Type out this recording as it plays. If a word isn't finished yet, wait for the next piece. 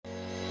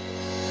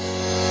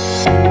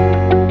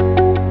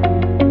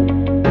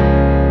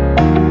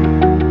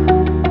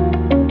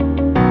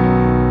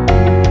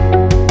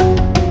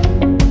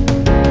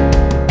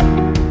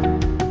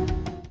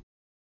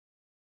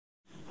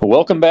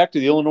welcome back to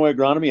the Illinois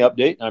Agronomy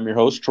Update. I'm your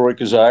host, Troy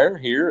Kazire,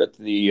 here at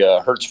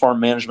the Hertz Farm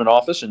Management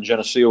Office in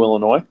Geneseo,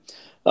 Illinois.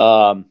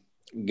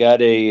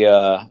 Got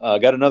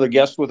another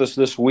guest with us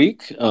this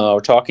week. We're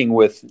talking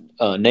with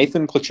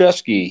Nathan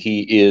Klacheski.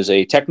 He is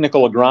a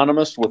technical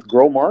agronomist with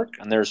Growmark,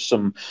 and there's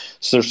some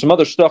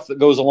other stuff that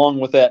goes along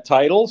with that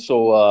title.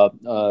 So,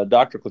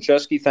 Dr.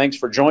 Klacheski, thanks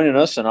for joining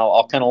us, and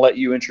I'll kind of let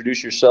you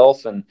introduce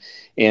yourself and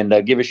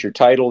give us your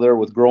title there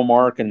with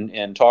Growmark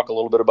and talk a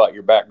little bit about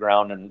your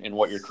background and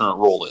what your current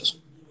role is.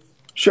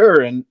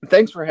 Sure, and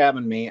thanks for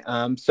having me.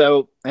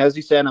 So, as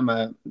you said, I'm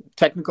a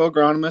technical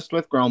agronomist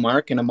with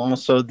Growmark, and I'm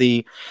also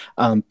the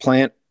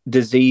plant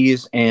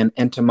disease and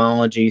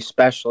entomology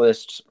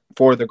specialist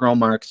for the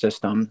Growmark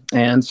system.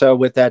 And so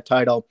with that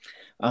title,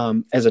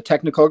 as a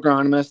technical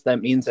agronomist,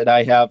 that means that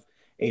I have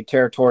a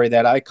territory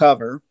that I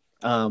cover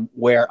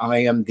where I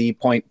am the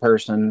point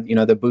person,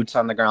 the boots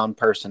on the ground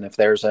person. If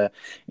there's an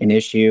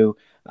issue,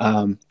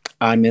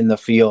 I'm in the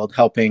field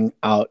helping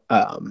out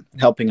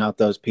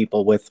those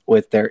people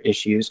with their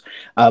issues.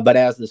 But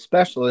as the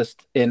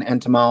specialist in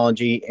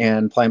entomology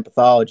and plant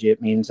pathology, it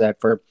means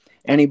that for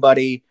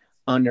anybody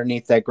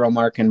underneath that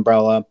Growmark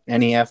umbrella,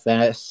 any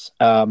FS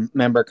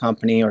member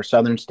company or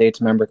Southern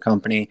States member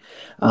company,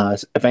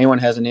 if anyone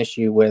has an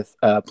issue with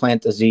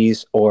plant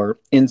disease or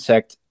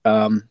insect,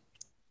 kind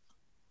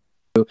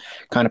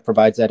of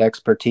provides that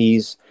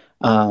expertise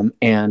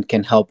and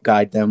can help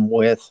guide them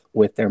with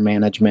their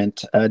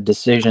management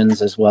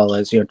decisions, as well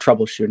as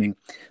troubleshooting,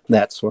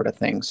 that sort of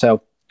thing.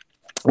 So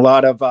a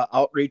lot of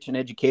outreach and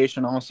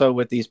education also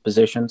with these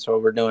positions. So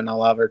we're doing a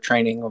lot of our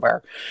training of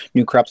our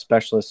new crop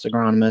specialists,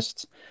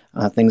 agronomists,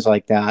 things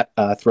like that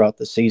throughout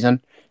the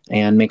season,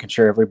 and making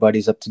sure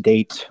everybody's up to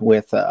date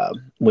with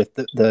the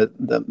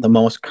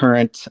most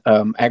current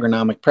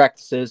agronomic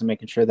practices, and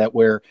making sure that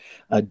we're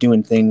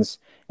doing things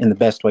in the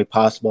best way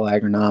possible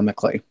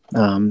agronomically.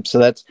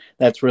 So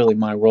that's really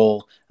my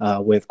role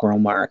with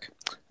Growmark.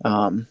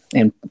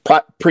 And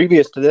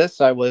previous to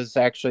this, I was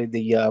actually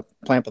the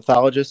plant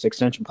pathologist,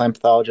 extension plant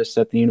pathologist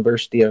at the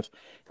University of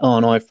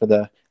Illinois for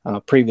the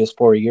previous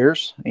 4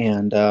 years.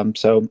 And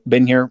so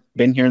been here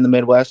in the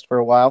Midwest for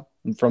a while.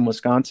 I'm from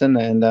Wisconsin,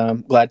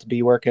 and glad to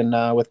be working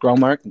with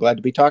Growmark. Glad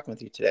to be talking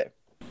with you today.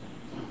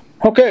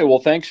 Okay, well,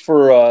 thanks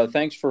for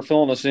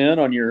filling us in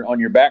on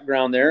your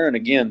background there, and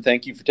again,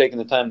 thank you for taking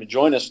the time to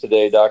join us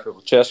today, Dr.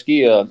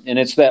 Klacheski. And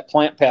it's that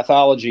plant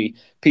pathology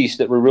piece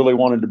that we really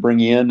wanted to bring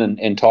in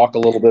and talk a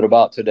little bit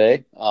about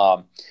today.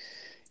 We're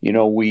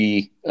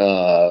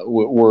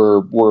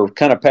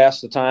kind of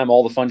past the time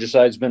all the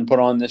fungicides been put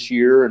on this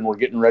year, and we're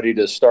getting ready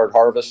to start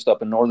harvest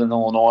up in northern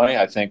Illinois.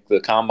 I think the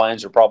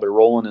combines are probably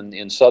rolling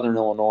in southern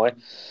Illinois.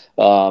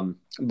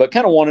 But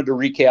kind of wanted to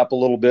recap a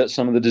little bit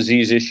some of the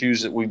disease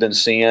issues that we've been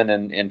seeing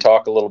and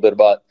talk a little bit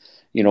about,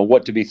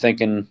 what to be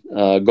thinking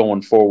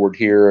going forward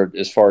here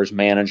as far as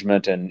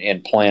management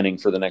and planning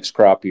for the next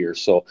crop year.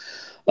 So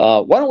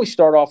why don't we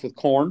start off with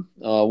corn?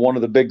 One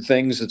of the big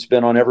things that's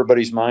been on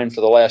everybody's mind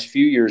for the last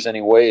few years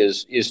anyway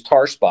is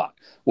tar spot.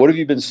 What have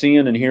you been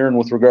seeing and hearing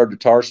with regard to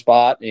tar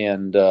spot,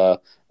 and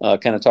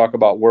kind of talk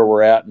about where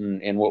we're at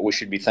and what we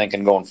should be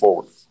thinking going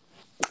forward?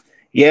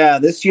 Yeah,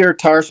 this year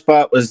tar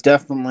spot was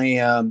definitely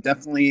a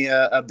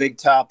big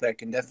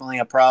topic, and definitely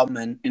a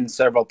problem in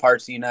several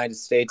parts of the United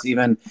States,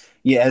 even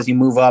as you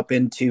move up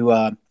into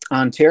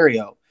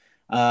Ontario.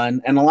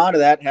 And a lot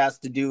of that has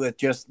to do with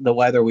just the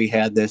weather we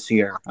had this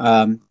year.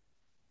 I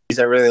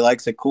really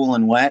likes it cool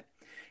and wet,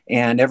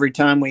 and every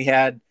time we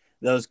had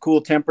those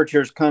cool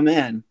temperatures come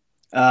in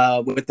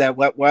with that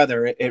wet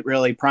weather, it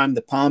really primed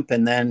the pump,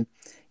 and then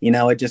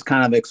it just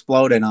kind of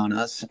exploded on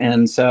us.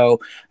 And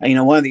so,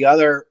 one of the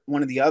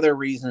other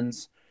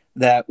reasons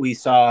that we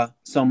saw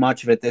so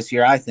much of it this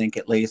year, I think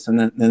at least,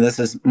 and this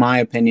is my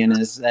opinion,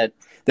 is that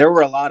there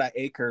were a lot of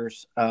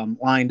acres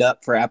lined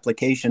up for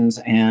applications,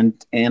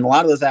 and a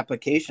lot of those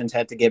applications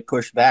had to get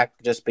pushed back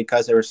just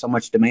because there was so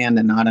much demand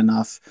and not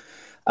enough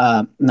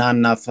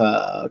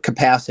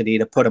capacity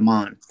to put them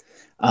on.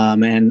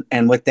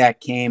 And with that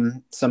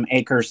came some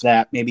acres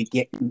that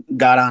maybe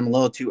got on a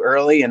little too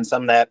early, and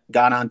some that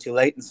got on too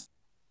late and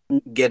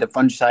get a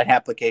fungicide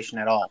application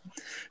at all.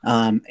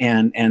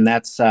 And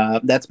that's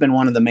been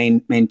one of the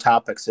main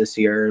topics this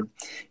year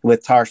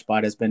with tar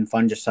spot, has been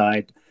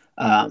fungicide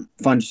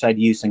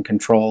use and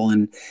control.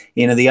 And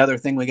the other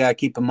thing we got to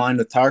keep in mind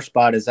with tar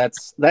spot is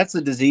that's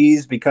a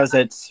disease because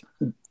it's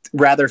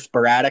rather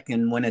sporadic,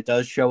 and when it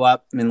does show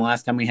up, the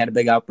last time we had a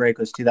big outbreak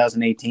was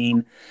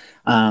 2018.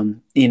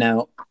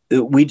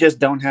 We just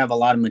don't have a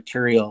lot of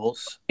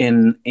materials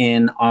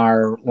in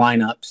our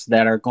lineups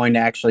that are going to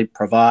actually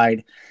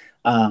provide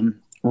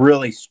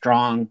really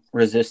strong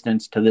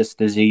resistance to this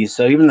disease.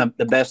 So even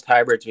the best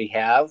hybrids we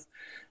have,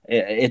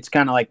 it's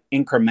kind of like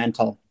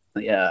incremental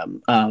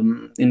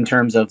in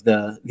terms of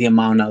the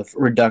amount of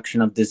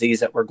reduction of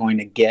disease that we're going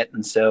to get.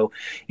 And so,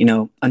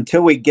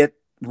 until we get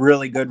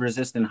really good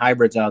resistant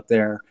hybrids out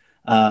there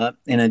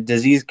in a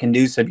disease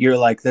conducive year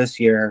like this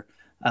year,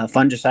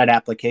 fungicide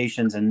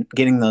applications and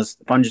getting those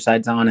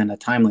fungicides on in a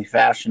timely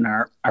fashion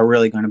are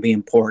really going to be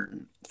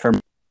important for.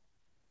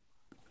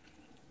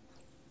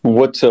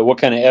 What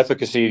kind of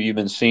efficacy have you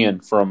been seeing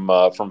from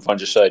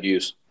fungicide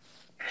use?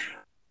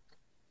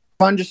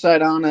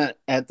 Fungicide on it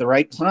at the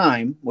right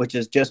time, which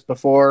is just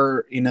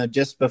before,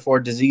 just before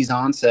disease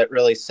onset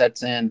really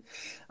sets in,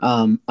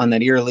 on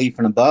that ear leaf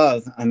and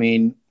above. I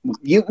mean,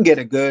 you can get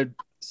a good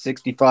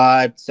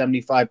 65,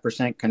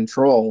 75%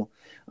 control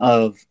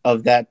of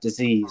that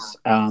disease.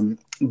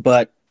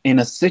 But in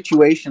a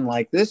situation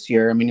like this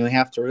year, I mean, we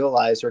have to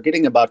realize we're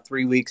getting about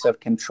 3 weeks of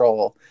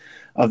control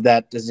of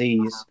that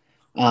disease.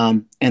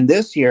 And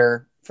this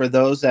year, for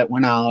those that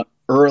went out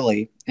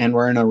early and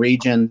were in a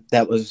region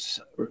that was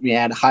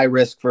at high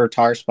risk for a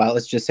tar spot,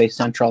 let's just say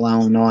central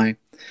Illinois,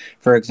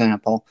 for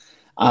example,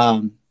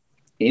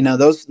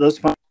 those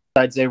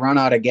fungicides, they run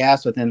out of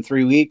gas within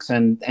 3 weeks.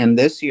 And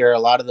this year, a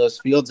lot of those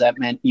fields, that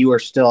meant you were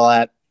still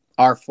at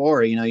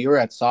R4, you were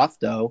at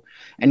soft dough,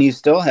 and you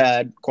still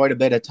had quite a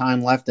bit of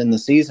time left in the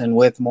season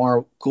with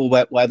more cool,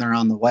 wet weather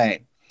on the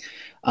way.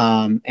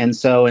 And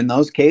so in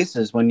those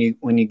cases, when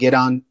you get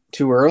on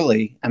too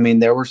early, I mean,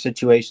 there were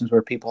situations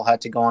where people had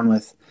to go on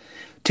with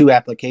 2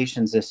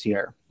 applications this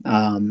year,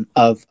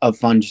 of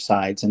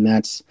fungicides. And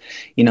that's,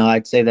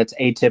 I'd say that's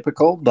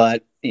atypical,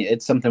 but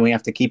it's something we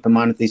have to keep in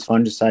mind with these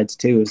fungicides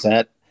too, is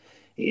that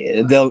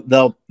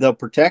they'll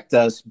protect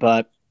us.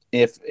 But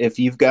if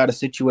you've got a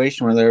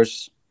situation where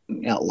there's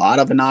a lot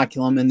of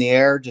inoculum in the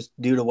air just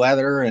due to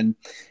weather, and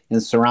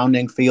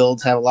surrounding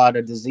fields have a lot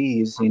of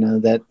disease,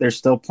 that there's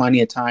still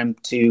plenty of time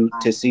to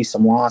see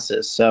some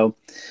losses. So,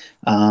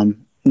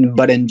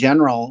 but in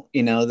general,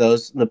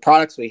 the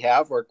products we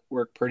have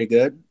work pretty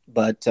good,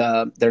 but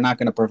they're not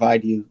going to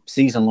provide you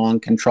season-long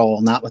control,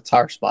 not with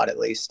tar spot, at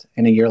least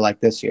in a year like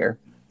this year.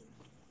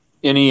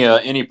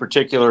 Any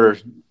particular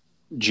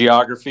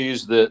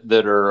geographies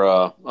that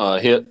are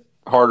hit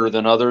harder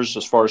than others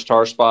as far as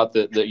tar spot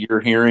that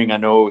you're hearing? I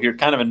know you're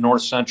kind of in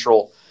north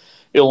central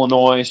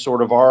Illinois,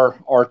 sort of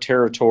our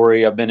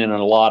territory. I've been in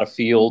a lot of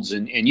fields,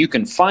 and you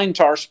can find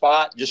tar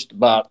spot just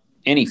about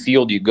any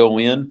field you go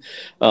in.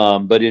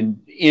 But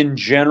in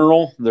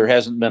general, there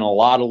hasn't been a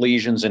lot of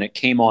lesions, and it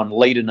came on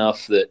late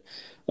enough that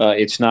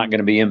it's not going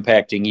to be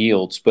impacting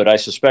yields. But I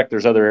suspect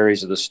there's other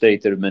areas of the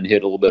state that have been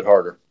hit a little bit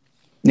harder.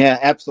 Yeah,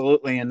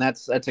 absolutely. And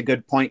that's a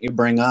good point you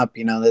bring up.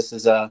 This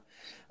is a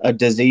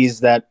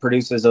disease that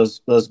produces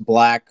those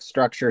black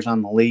structures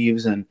on the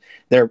leaves, and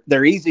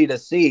they're easy to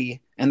see,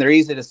 and they're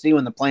easy to see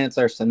when the plants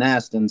are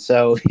senesced. And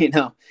so,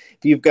 if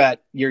you've got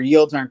your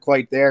yields aren't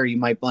quite there, you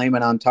might blame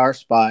it on tar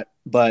spot,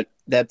 but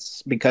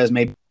that's because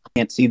maybe you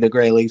can't see the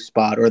gray leaf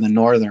spot or the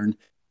northern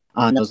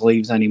on those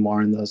leaves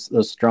anymore, and those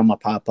stroma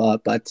pop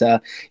up. But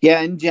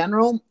yeah, in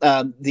general,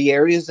 the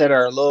areas that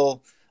are a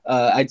little,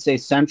 I'd say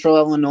central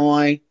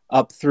Illinois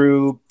up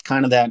through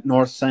kind of that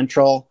north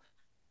central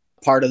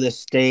part of the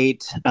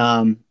state,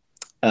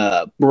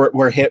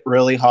 were hit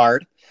really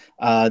hard.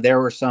 There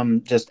were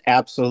some just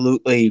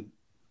absolutely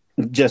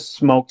just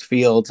smoked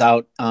fields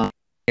out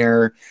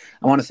near,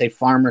 I want to say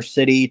Farmer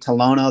City,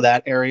 Tolono,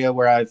 that area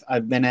where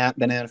I've been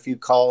in a few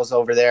calls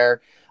over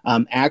there.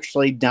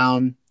 Actually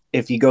down,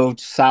 if you go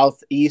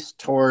southeast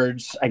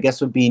towards, I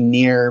guess would be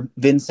near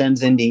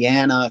Vincennes,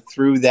 Indiana,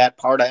 through that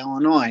part of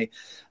Illinois,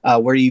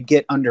 where you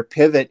get under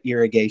pivot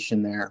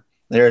irrigation there.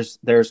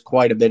 There's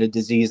quite a bit of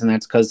disease, and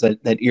that's because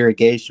that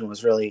irrigation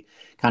was really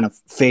kind of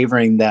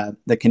favoring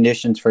the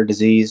conditions for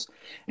disease.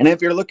 And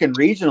if you're looking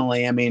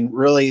regionally, I mean,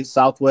 really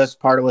southwest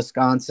part of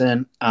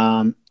Wisconsin,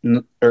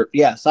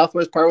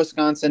 southwest part of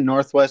Wisconsin,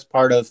 northwest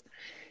part of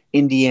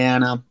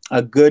Indiana,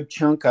 a good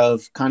chunk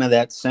of kind of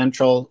that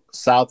central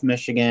South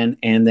Michigan,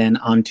 and then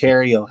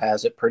Ontario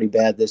has it pretty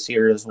bad this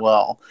year as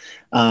well.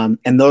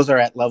 And those are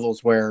at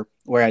levels where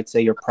I'd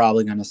say you're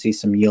probably going to see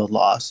some yield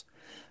loss.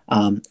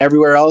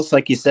 Everywhere else,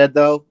 like you said,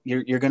 though,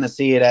 you're going to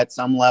see it at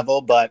some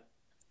level, but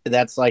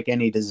that's like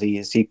any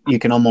disease. You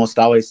can almost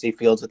always see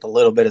fields with a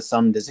little bit of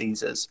some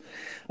diseases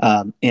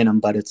in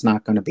them, but it's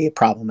not going to be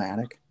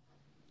problematic.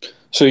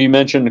 So you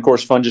mentioned, of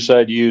course,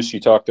 fungicide use.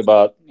 You talked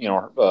about,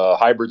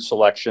 hybrid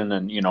selection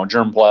and,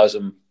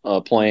 germplasm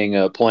playing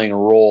a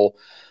role.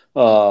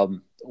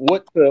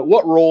 What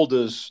role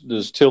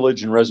does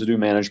tillage and residue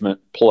management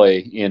play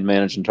in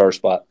managing tar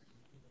spot?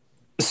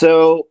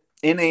 So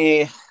in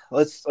a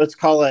let's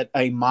call it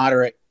a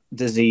moderate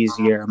disease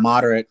year,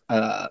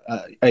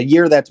 a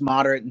year that's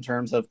moderate in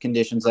terms of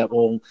conditions that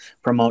will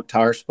promote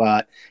tar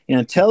spot.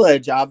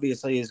 Tillage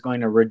obviously is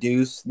going to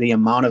reduce the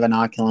amount of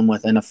inoculum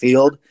within a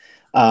field,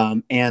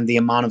 and the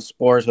amount of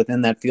spores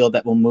within that field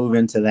that will move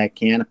into that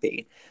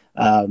canopy.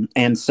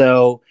 And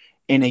so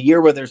in a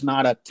year where there's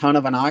not a ton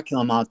of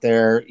inoculum out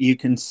there, you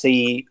can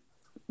see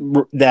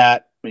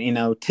that,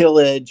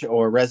 tillage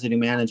or residue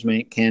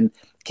management can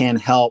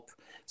help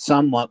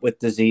somewhat with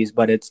disease,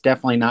 but it's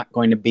definitely not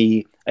going to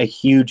be a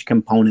huge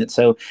component.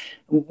 So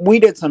we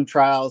did some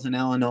trials in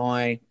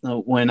Illinois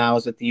when I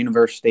was at the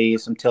university,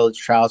 some tillage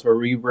trials where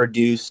we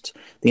reduced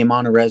the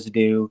amount of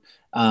residue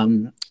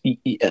from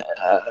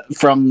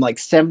like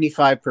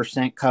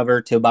 75% cover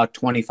to about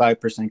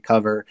 25%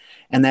 cover.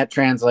 And that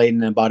translated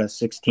in about a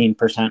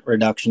 16%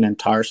 reduction in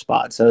tar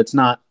spot. So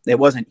it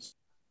wasn't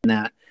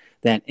that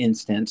that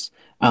instance.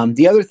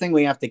 The other thing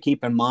we have to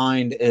keep in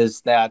mind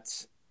is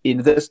that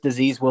this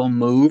disease will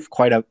move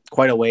quite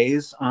a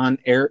ways on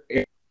air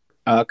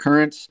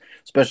currents,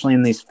 especially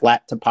in these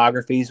flat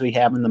topographies we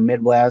have in the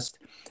Midwest.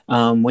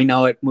 We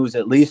know it moves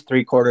at least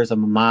 3/4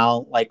 of a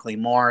mile, likely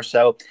more.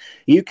 So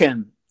you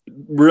can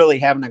really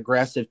have an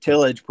aggressive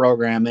tillage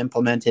program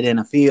implemented in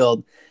a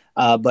field.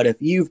 But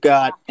if you've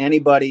got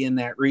anybody in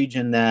that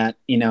region that,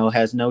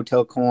 has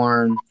no-till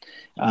corn,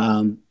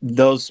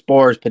 those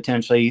spores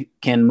potentially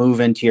can move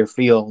into your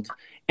field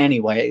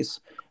anyways.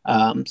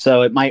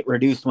 So it might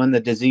reduce when the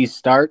disease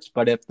starts,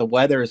 but if the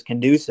weather is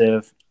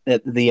conducive,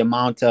 the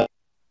amount of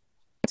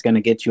it's going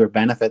to get you or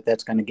benefit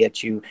that's going to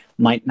get you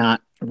might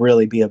not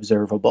really be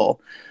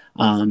observable.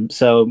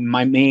 So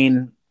my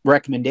main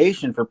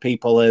recommendation for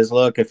people is,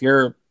 look, if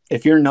you're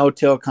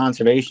no-till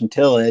conservation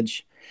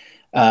tillage,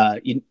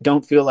 you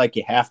don't feel like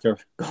you have to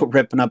go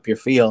ripping up your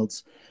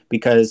fields,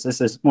 because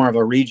this is more of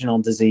a regional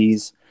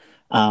disease.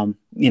 So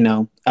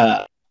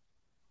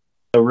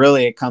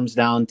really it comes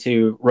down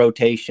to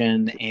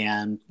rotation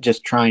and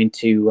just trying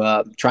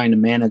to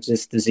manage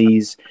this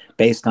disease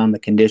based on the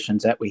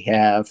conditions that we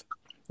have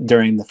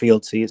during the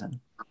field season.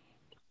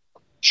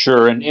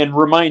 Sure. And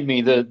remind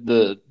me,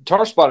 the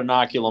tar spot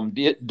inoculum,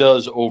 it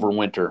does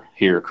overwinter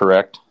here,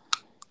 correct?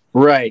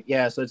 Right.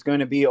 Yeah. So it's going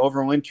to be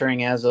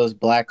overwintering as those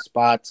black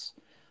spots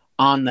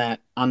on that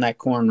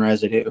corn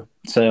residue.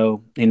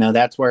 So,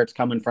 that's where it's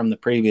coming from the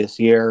previous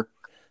year.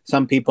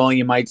 Some people,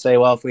 you might say,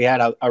 well, if we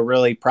had a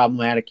really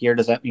problematic year,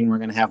 does that mean we're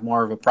going to have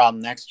more of a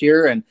problem next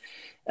year? And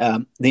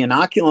the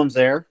inoculum's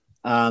there.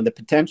 The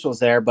potential's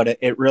there, but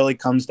it really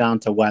comes down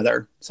to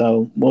weather.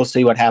 So we'll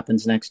see what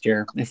happens next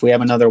year. If we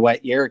have another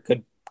wet year,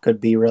 it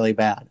could be really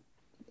bad.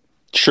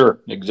 Sure,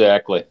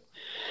 exactly.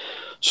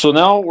 So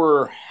now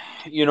we're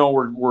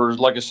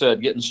like I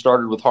said, getting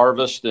started with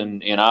harvest,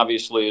 and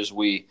obviously as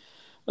we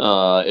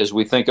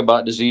think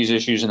about disease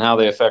issues and how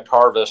they affect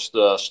harvest,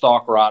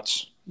 stalk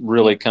rots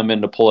really come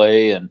into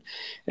play, and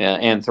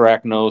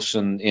anthracnose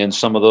and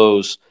some of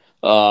those.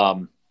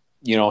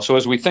 So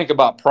as we think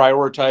about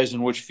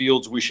prioritizing which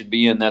fields we should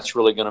be in, that's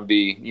really going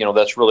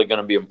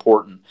to be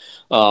important.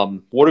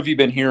 What have you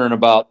been hearing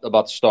about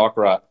the stalk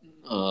rot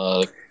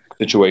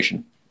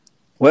situation?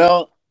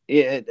 Well,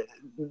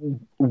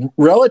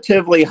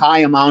 relatively high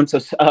amounts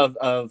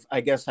of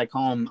I guess I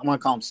want to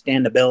call them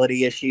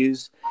standability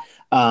issues.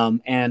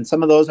 And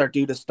some of those are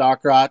due to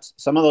stalk rots.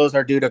 Some of those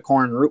are due to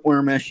corn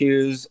rootworm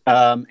issues.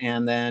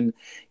 And then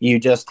you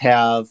just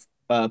have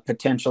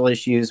potential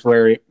issues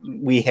where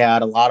we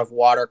had a lot of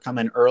water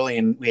coming early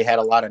and we had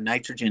a lot of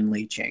nitrogen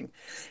leaching.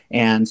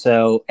 And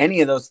so any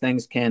of those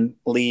things can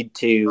lead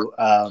to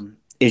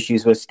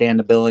issues with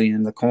standability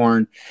in the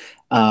corn.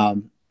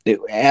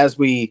 As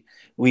we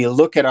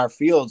look at our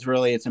fields,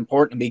 really, it's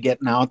important to be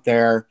getting out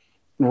there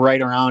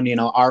right around,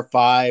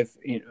 R5,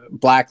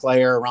 black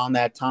layer around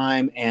that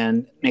time,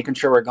 and making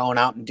sure we're going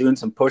out and doing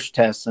some push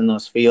tests in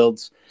those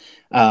fields.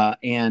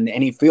 And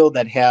any field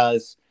that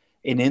has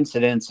an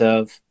incidence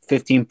of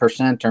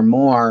 15% or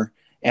more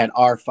at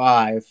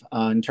R5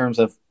 in terms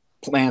of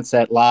plants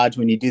that lodge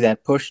when you do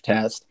that push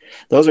test,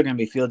 those are going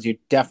to be fields you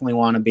definitely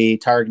want to be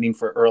targeting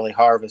for early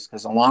harvest,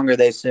 because the longer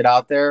they sit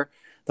out there,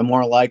 the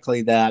more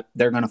likely that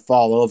they're going to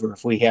fall over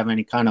if we have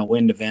any kind of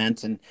wind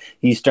event. And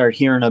you start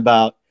hearing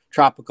about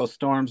tropical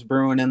storms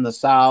brewing in the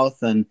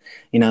south, and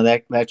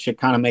that should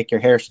kind of make your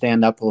hair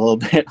stand up a little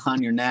bit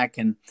on your neck,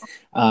 and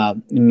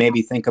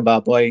maybe think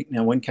about, boy,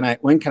 when can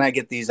I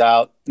get these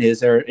out?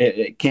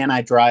 Can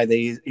I dry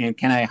these?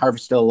 Can I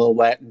harvest it a little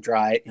wet and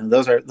dry it?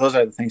 Those are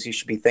the things you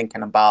should be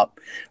thinking about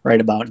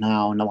right about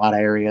now in a lot of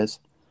areas.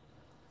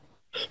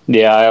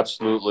 Yeah,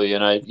 absolutely.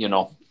 And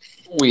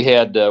we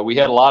had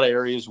a lot of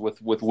areas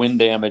with wind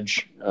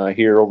damage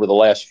here over the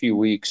last few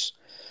weeks.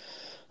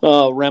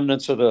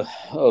 Remnants of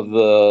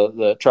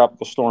the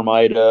tropical storm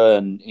Ida,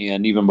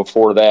 and even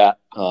before that,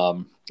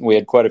 we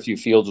had quite a few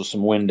fields with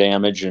some wind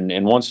damage.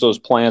 And once those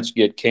plants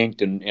get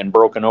kinked and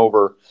broken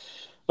over,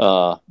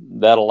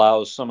 that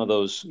allows some of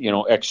those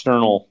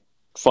external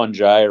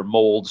fungi or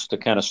molds to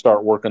kind of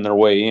start working their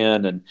way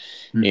in,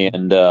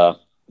 and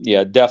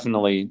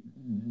definitely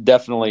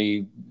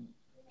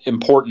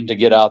important to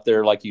get out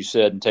there, like you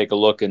said, and take a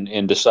look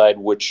and decide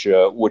which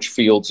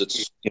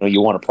fields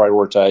you want to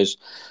prioritize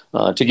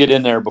to get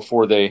in there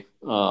before they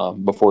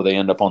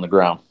end up on the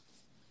ground.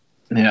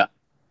 Yeah.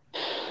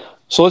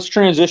 So let's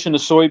transition to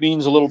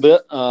soybeans a little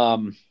bit. I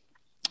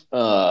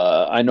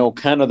know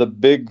kind of the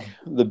big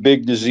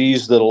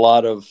disease that a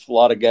lot of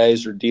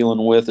guys are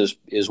dealing with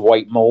is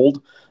white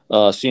mold.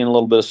 Seeing a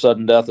little bit of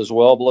sudden death as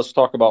well. But let's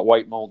talk about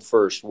white mold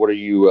first. What are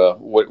you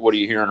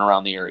hearing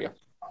around the area?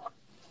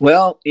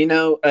 Well,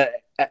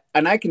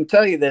 and I can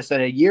tell you this,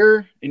 at a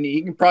year, and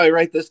you can probably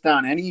write this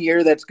down, any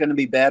year that's going to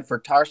be bad for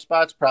tar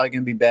spots, probably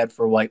going to be bad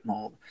for white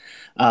mold.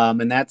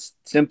 And that's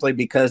simply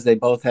because they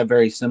both have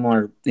very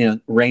similar,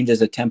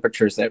 ranges of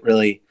temperatures that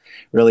really,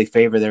 really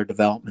favor their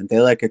development. They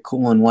like it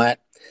cool and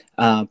wet.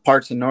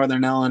 Parts of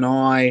northern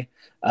Illinois,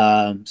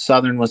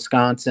 southern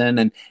Wisconsin,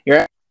 and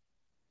you're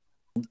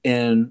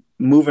in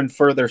moving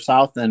further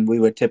south than we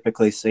would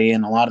typically see,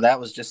 and a lot of that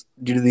was just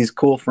due to these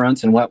cool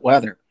fronts and wet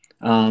weather.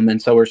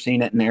 And so we're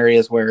seeing it in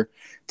areas where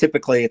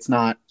typically it's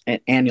not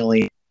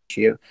annually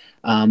issue.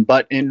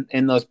 But in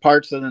those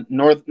parts of the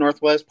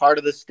northwest part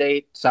of the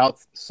state,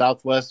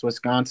 southwest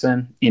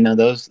Wisconsin,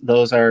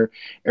 those are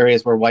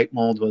areas where white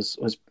mold was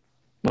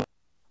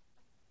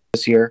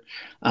this year,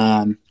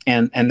 and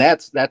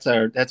that's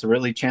a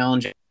really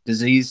challenging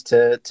disease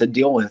to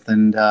deal with,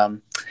 and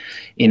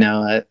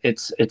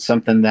it's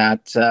something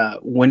that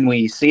when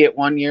we see it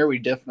one year, we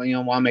definitely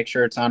want to make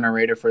sure it's on our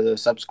radar for the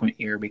subsequent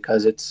year,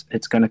 because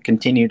it's going to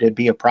continue to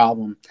be a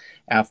problem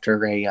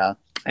after a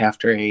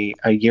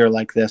year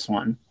like this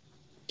one.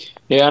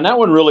 Yeah, and that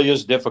one really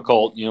is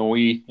difficult.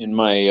 We in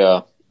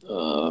my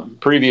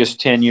previous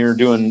tenure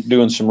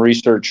doing some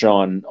research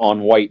on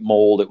white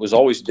mold, it was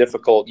always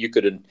difficult. You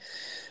could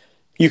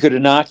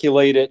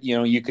inoculate it.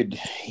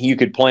 You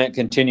could plant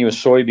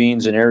continuous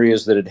soybeans in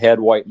areas that had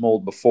white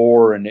mold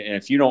before, and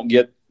if you don't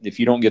get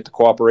the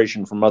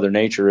cooperation from Mother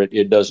Nature,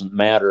 it doesn't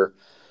matter.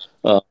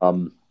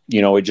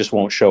 It just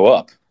won't show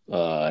up,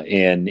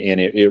 and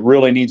it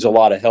really needs a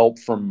lot of help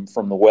from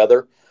the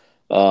weather.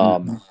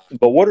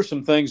 But what are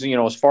some things,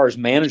 as far as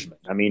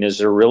management? I mean, is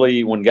there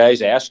really, when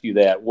guys ask you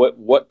that,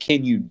 what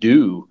can you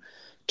do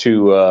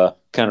to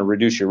kind of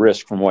reduce your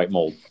risk from white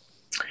mold?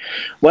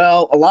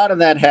 Well, a lot of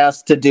that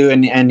has to do,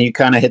 and you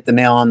kind of hit the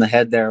nail on the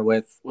head there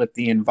with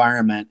the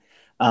environment.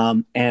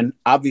 And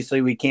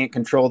obviously we can't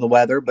control the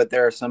weather, but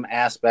there are some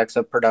aspects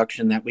of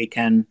production that we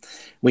can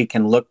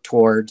look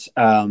towards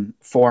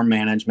for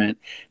management.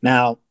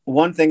 Now,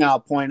 one thing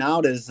I'll point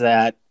out is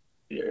that,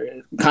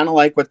 kind of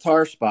like with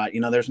tar spot,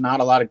 there's not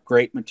a lot of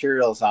great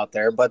materials out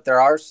there, but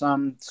there are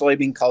some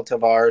soybean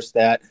cultivars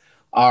that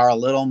are a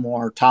little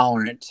more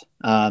tolerant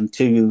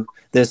to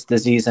this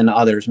disease than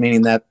others,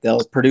 meaning that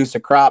they'll produce a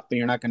crop, but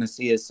you're not going to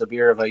see as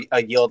severe of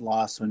a yield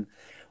loss when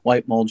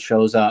white mold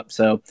shows up.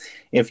 So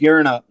if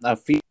you're in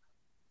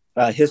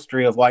a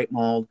history of white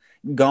mold,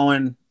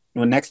 when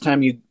next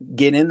time you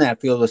get in that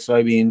field with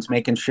soybeans,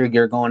 making sure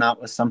you're going out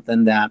with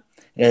something that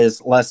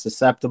is less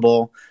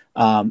susceptible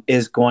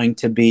is going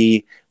to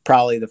be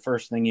probably the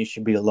first thing you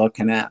should be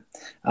looking at.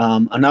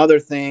 Another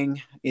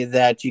thing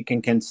that you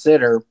can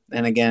consider,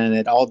 and again,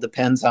 it all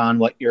depends on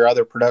what your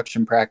other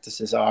production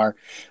practices are,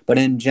 but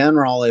in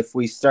general, if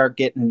we start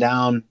getting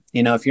down,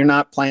 if you're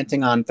not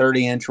planting on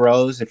 30-inch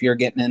rows, if you're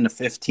getting into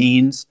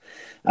 15s,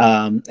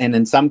 and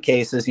in some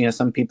cases,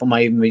 some people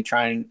might even be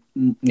trying,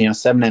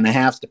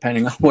 7.5s,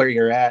 depending on where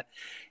you're at.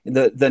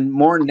 The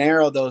more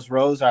narrow those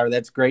rows are,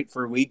 that's great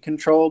for weed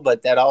control,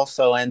 but that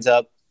also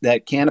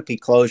that canopy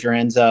closure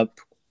ends up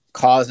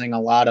causing a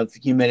lot of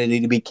humidity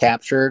to be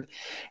captured,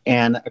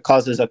 and it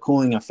causes a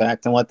cooling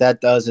effect. And what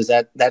that does is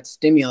that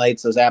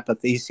stimulates those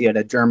apothecia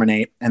to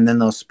germinate, and then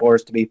those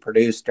spores to be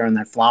produced during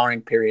that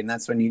flowering period. And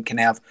that's when you can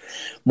have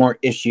more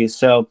issues.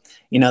 So,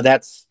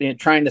 that's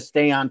trying to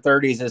stay on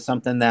 30s is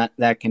something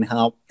that can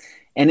help.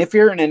 And if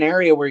you're in an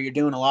area where you're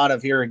doing a lot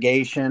of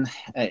irrigation,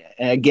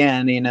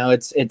 again,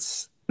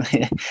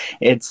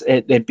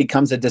 it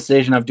becomes a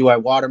decision of, do I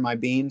water my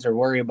beans or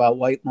worry about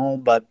white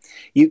mold? But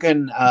you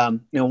can,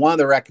 one of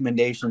the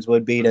recommendations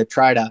would be to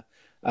try to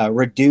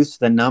reduce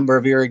the number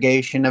of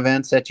irrigation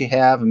events that you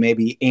have, and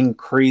maybe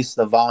increase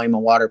the volume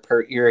of water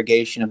per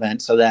irrigation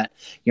event, so that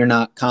you're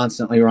not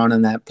constantly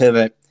running that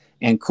pivot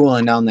and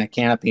cooling down that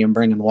canopy and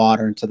bringing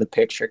water into the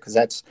picture,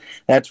 because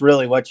that's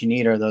really what you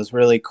need, are those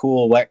really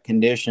cool, wet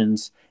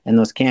conditions and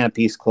those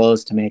canopies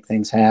closed to make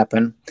things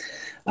happen.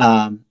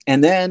 And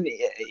then,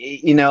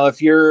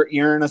 if you're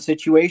in a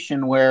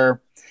situation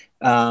where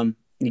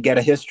you get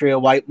a history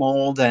of white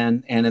mold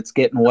and it's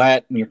getting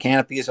wet and your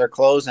canopies are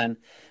closing,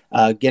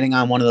 getting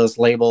on one of those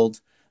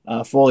labeled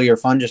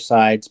foliar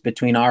fungicides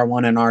between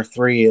R1 and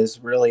R3 is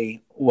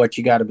really what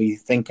you got to be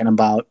thinking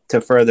about to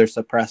further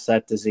suppress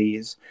that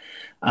disease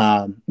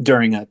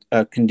during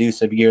a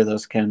conducive year.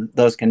 Those can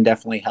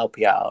definitely help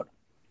you out.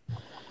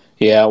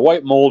 Yeah,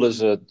 white mold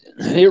it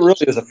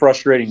really is a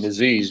frustrating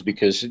disease,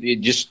 because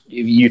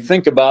you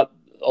think about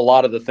a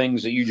lot of the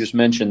things that you just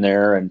mentioned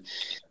there, and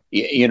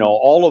a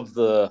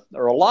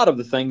lot of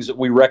the things that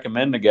we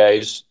recommend to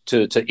guys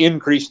to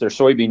increase their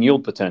soybean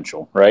yield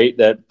potential, right?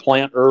 That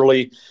plant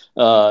early,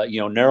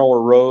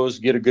 narrower rows,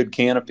 get a good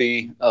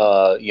canopy,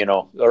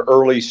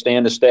 early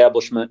stand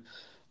establishment.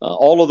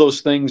 All of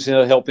those things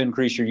help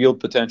increase your yield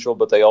potential,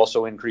 but they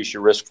also increase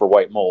your risk for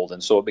white mold.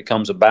 And so it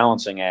becomes a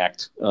balancing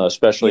act,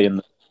 especially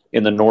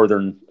in the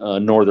northern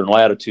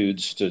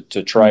latitudes, to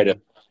try to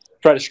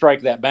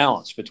strike that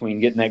balance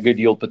between getting that good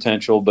yield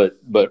potential, but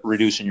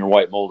reducing your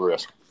white mold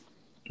risk.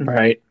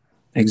 Right.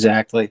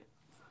 Exactly.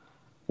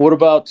 What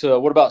about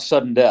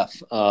sudden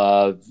death?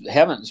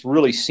 Haven't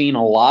really seen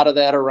a lot of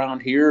that around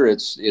here.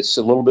 It's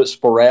a little bit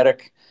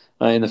sporadic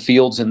in the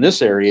fields in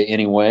this area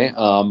anyway.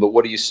 But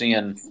what are you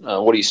seeing?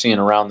 What are you seeing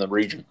around the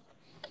region?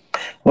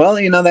 Well,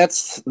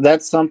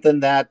 that's something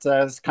that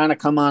has kind of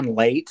come on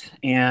late,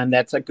 and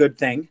that's a good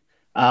thing,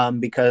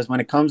 because when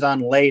it comes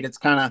on late, it's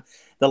kind of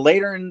the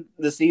later in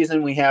the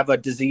season we have a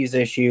disease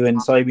issue in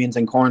soybeans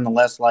and corn, the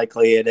less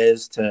likely it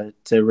is to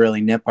really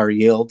nip our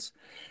yields.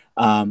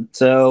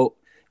 So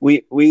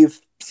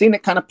we've seen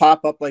it kind of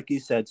pop up, like you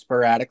said,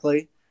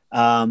 sporadically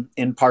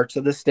in parts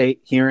of the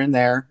state here and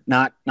there.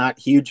 Not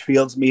huge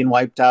fields being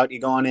wiped out. You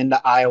going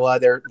into Iowa,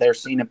 they're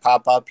seeing it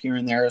pop up here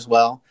and there as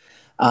well.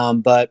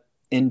 But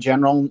in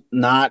general,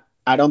 not.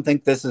 I don't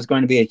think this is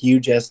going to be a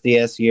huge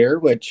SDS year,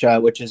 which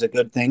is a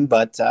good thing.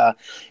 But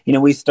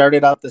we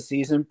started out the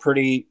season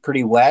pretty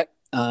wet,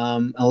 a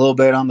little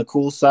bit on the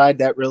cool side.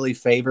 That really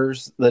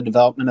favors the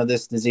development of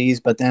this disease.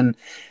 But then,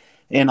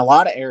 in a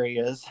lot of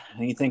areas,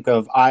 you think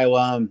of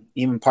Iowa,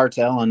 even parts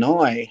of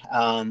Illinois,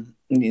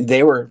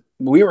 we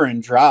were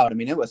in drought. I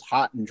mean, it was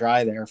hot and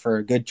dry there for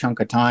a good chunk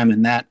of time,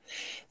 and that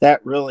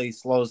really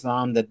slows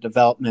down the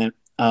development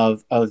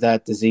of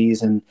that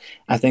disease. And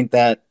I think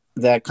that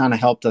kind of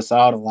helped us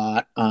out a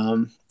lot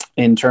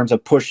in terms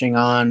of pushing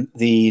on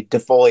the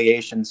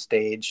defoliation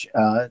stage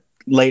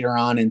later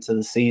on into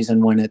the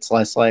season when it's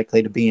less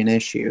likely to be an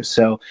issue.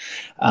 So,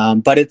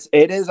 but it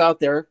is out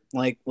there,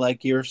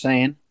 like you were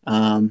saying,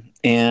 and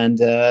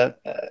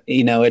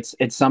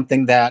it's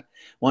something that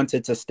once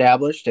it's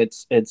established,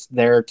 it's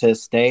there to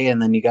stay,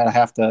 and then you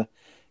have to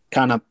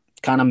kind of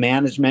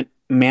manage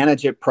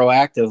it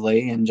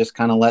proactively and just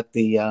kind of let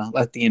the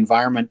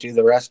environment do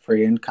the rest for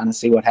you and kind of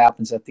see what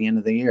happens at the end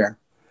of the year.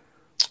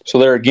 So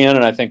there again,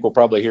 and I think we'll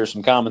probably hear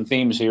some common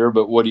themes here,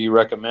 but what do you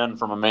recommend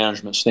from a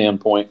management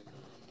standpoint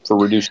for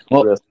reducing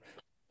risk?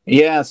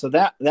 Yeah, so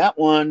that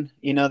one,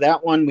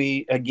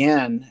 we,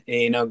 again,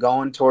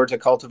 going towards a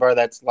cultivar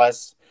that's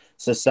less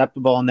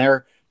susceptible, and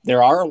there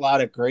are a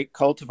lot of great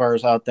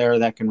cultivars out there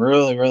that can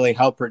really, really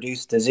help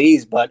reduce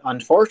disease. But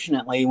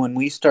unfortunately, when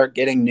we start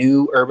getting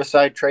new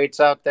herbicide traits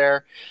out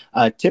there,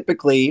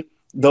 typically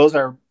those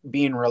are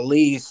being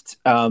released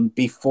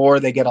before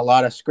they get a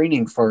lot of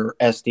screening for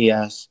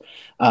SDS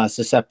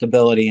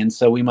susceptibility. And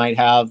so we might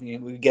have,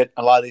 we get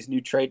a lot of these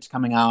new traits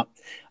coming out.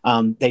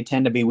 They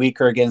tend to be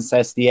weaker against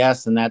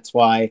SDS, and that's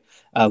why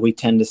we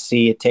tend to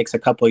see it takes a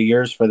couple of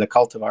years for the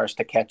cultivars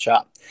to catch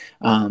up.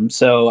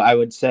 So I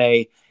would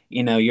say,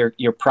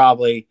 you're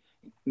probably,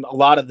 a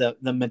lot of the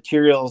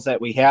materials that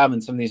we have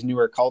in some of these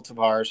newer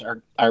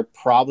cultivars are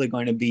probably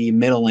going to be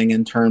middling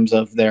in terms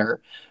of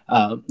their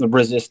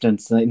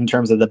resistance, in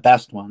terms of the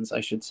best ones, I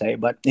should say.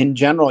 But in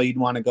general, you'd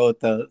want to go with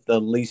the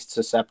least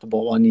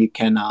susceptible one you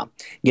can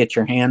get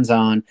your hands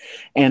on.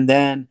 And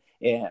then,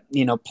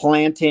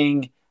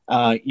 planting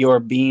your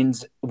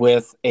beans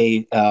with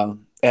a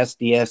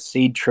SDS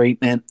seed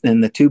treatment.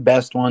 And the two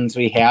best ones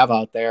we have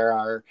out there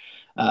are,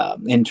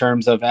 in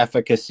terms of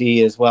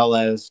efficacy as well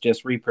as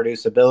just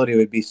reproducibility,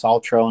 would be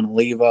Saltro and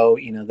Olivo.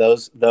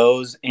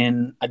 Those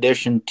in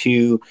addition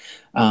to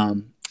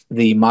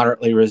the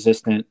moderately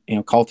resistant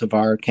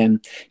cultivar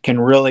can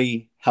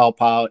really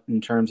help out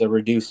in terms of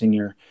reducing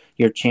your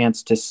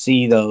chance to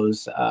see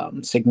those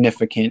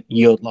significant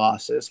yield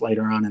losses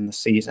later on in the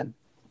season.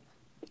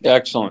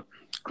 Excellent.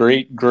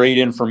 Great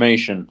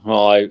information.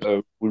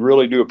 Well, we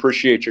really do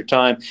appreciate your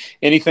time.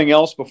 Anything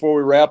else before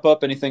we wrap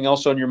up? Anything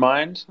else on your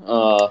mind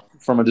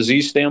from a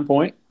disease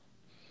standpoint?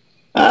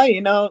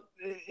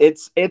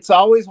 It's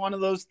always one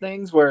of those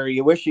things where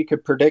you wish you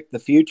could predict the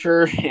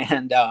future,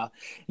 and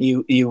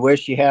you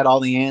wish you had all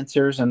the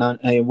answers. And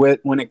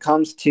when it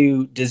comes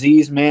to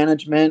disease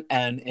management,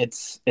 and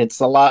it's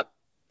a lot.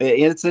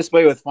 It's this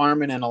way with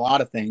farming and a lot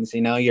of things.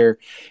 You're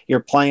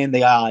playing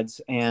the odds,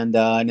 and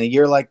in a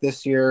year like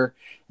this year,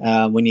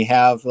 when you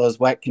have those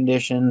wet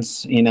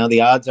conditions,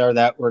 the odds are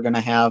that we're going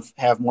to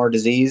have more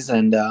disease.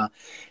 And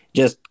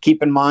just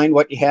keep in mind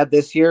what you had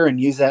this year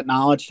and use that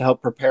knowledge to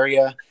help prepare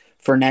you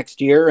for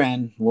next year.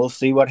 And we'll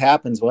see what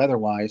happens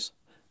weather-wise.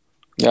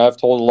 Yeah, I've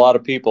told a lot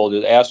of people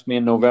to ask me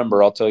in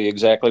November. I'll tell you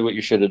exactly what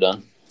you should have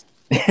done.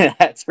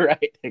 That's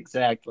right.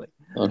 Exactly.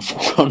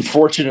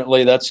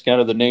 Unfortunately, that's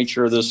kind of the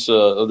nature of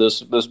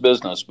this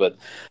business. But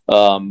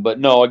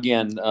no,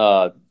 again,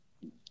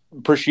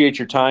 appreciate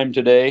your time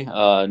today.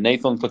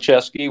 Nathan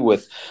Klacheski,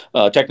 with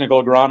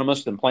technical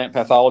agronomist and plant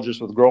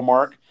pathologist with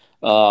Growmark.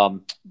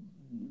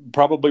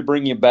 Probably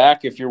bring you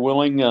back if you're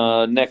willing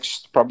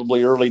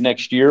probably early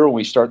next year when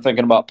we start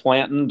thinking about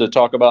planting, to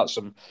talk about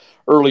some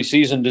early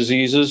season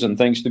diseases and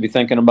things to be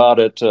thinking about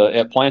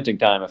at planting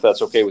time, if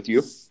that's okay with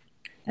you.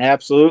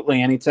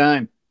 Absolutely.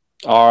 Anytime.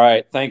 All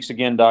right. Thanks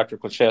again, Dr.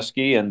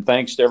 Klacheski, and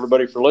thanks to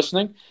everybody for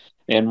listening.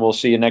 And we'll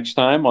see you next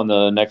time on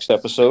the next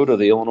episode of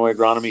the Illinois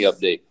Agronomy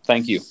Update.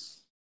 Thank you.